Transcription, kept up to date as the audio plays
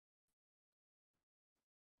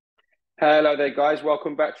Hello there, guys.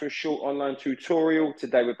 Welcome back to a short online tutorial.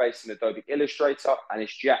 Today we're based in Adobe Illustrator, and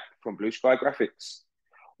it's Jack from Blue Sky Graphics.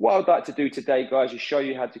 What I'd like to do today, guys, is show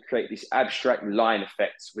you how to create this abstract line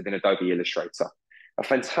effect within Adobe Illustrator. A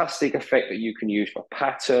fantastic effect that you can use for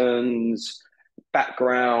patterns,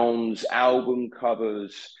 backgrounds, album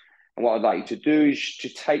covers. And what I'd like you to do is to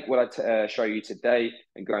take what I show you today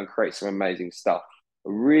and go and create some amazing stuff.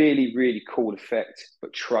 A really, really cool effect,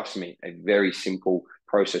 but trust me, a very simple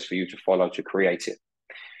process for you to follow to create it.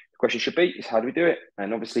 The question should be is how do we do it?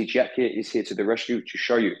 And obviously Jack here is here to the rescue to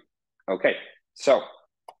show you. Okay, so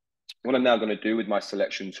what I'm now going to do with my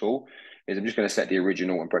selection tool is I'm just going to set the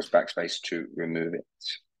original and press backspace to remove it.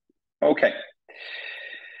 Okay,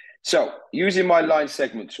 so using my line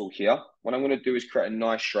segment tool here, what I'm going to do is create a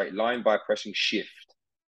nice straight line by pressing shift,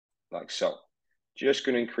 like so. Just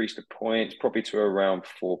going to increase the points, probably to around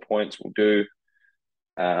 4 points will do.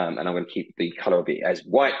 And I'm going to keep the color of it as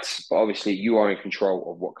white, but obviously you are in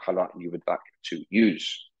control of what color you would like to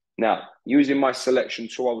use. Now, using my selection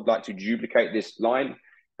tool, I would like to duplicate this line,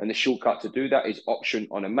 and the shortcut to do that is Option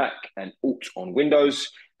on a Mac and Alt on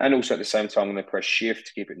Windows. And also at the same time, I'm going to press Shift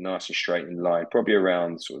to keep it nice and straight in line, probably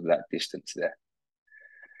around sort of that distance there.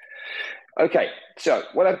 Okay, so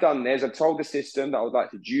what I've done there is I've told the system that I would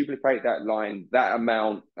like to duplicate that line, that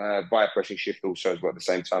amount, by pressing Shift also as well at the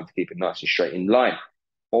same time to keep it nice and straight in line.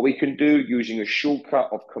 What we can do using a shortcut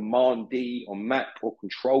of Command D on Mac or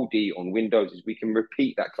Control D on Windows is we can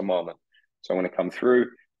repeat that commandment. So I'm going to come through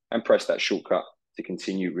and press that shortcut to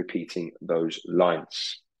continue repeating those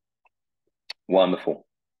lines. Wonderful.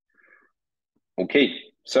 Okay,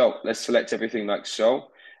 so let's select everything like so.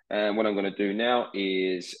 And what I'm going to do now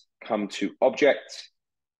is come to Object,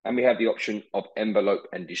 and we have the option of Envelope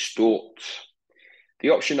and Distort. The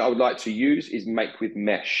option I would like to use is Make with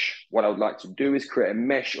Mesh. What I would like to do is create a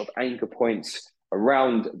mesh of anchor points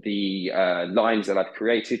around the lines that I've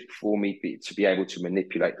created for me to be able to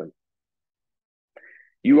manipulate them.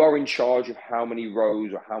 You are in charge of how many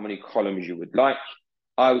rows or how many columns you would like.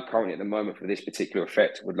 I would currently, at the moment, for this particular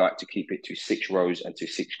effect, would like to keep it to 6 rows and to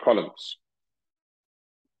 6 columns.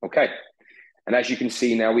 Okay, and as you can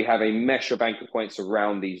see now, we have a mesh of anchor points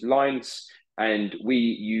around these lines, and we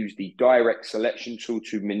use the direct selection tool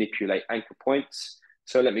to manipulate anchor points.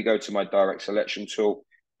 So let me go to my direct selection tool,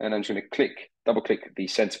 and I'm just going to double click the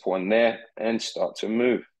center point there and start to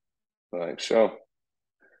move like so.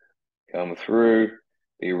 Come through,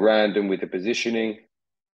 be random with the positioning,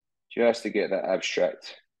 just to get that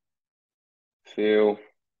abstract feel.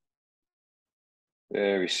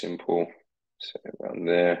 Very simple. Set it around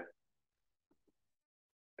there.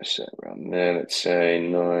 Set it around there, let's say,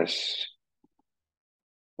 nice.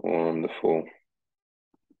 Wonderful.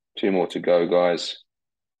 2 more to go, guys.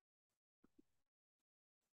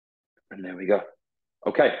 And there we go.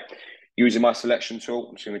 Okay, using my selection tool,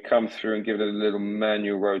 I'm just going to come through and give it a little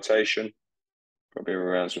manual rotation, probably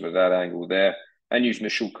around sort of that angle there. And using the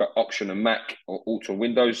shortcut Option on Mac or Alt on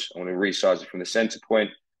Windows, I want to resize it from the center point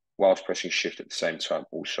whilst pressing Shift at the same time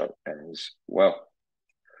also as well.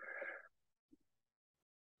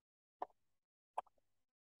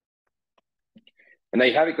 And there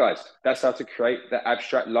you have it, guys. That's how to create the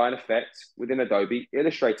abstract line effect within Adobe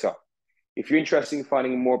Illustrator. If you're interested in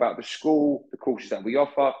finding more about the school, the courses that we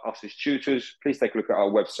offer, us as tutors, please take a look at our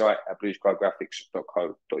website at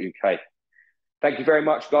blueskygraphics.co.uk. Thank you very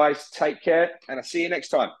much, guys. Take care, and I'll see you next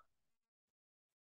time.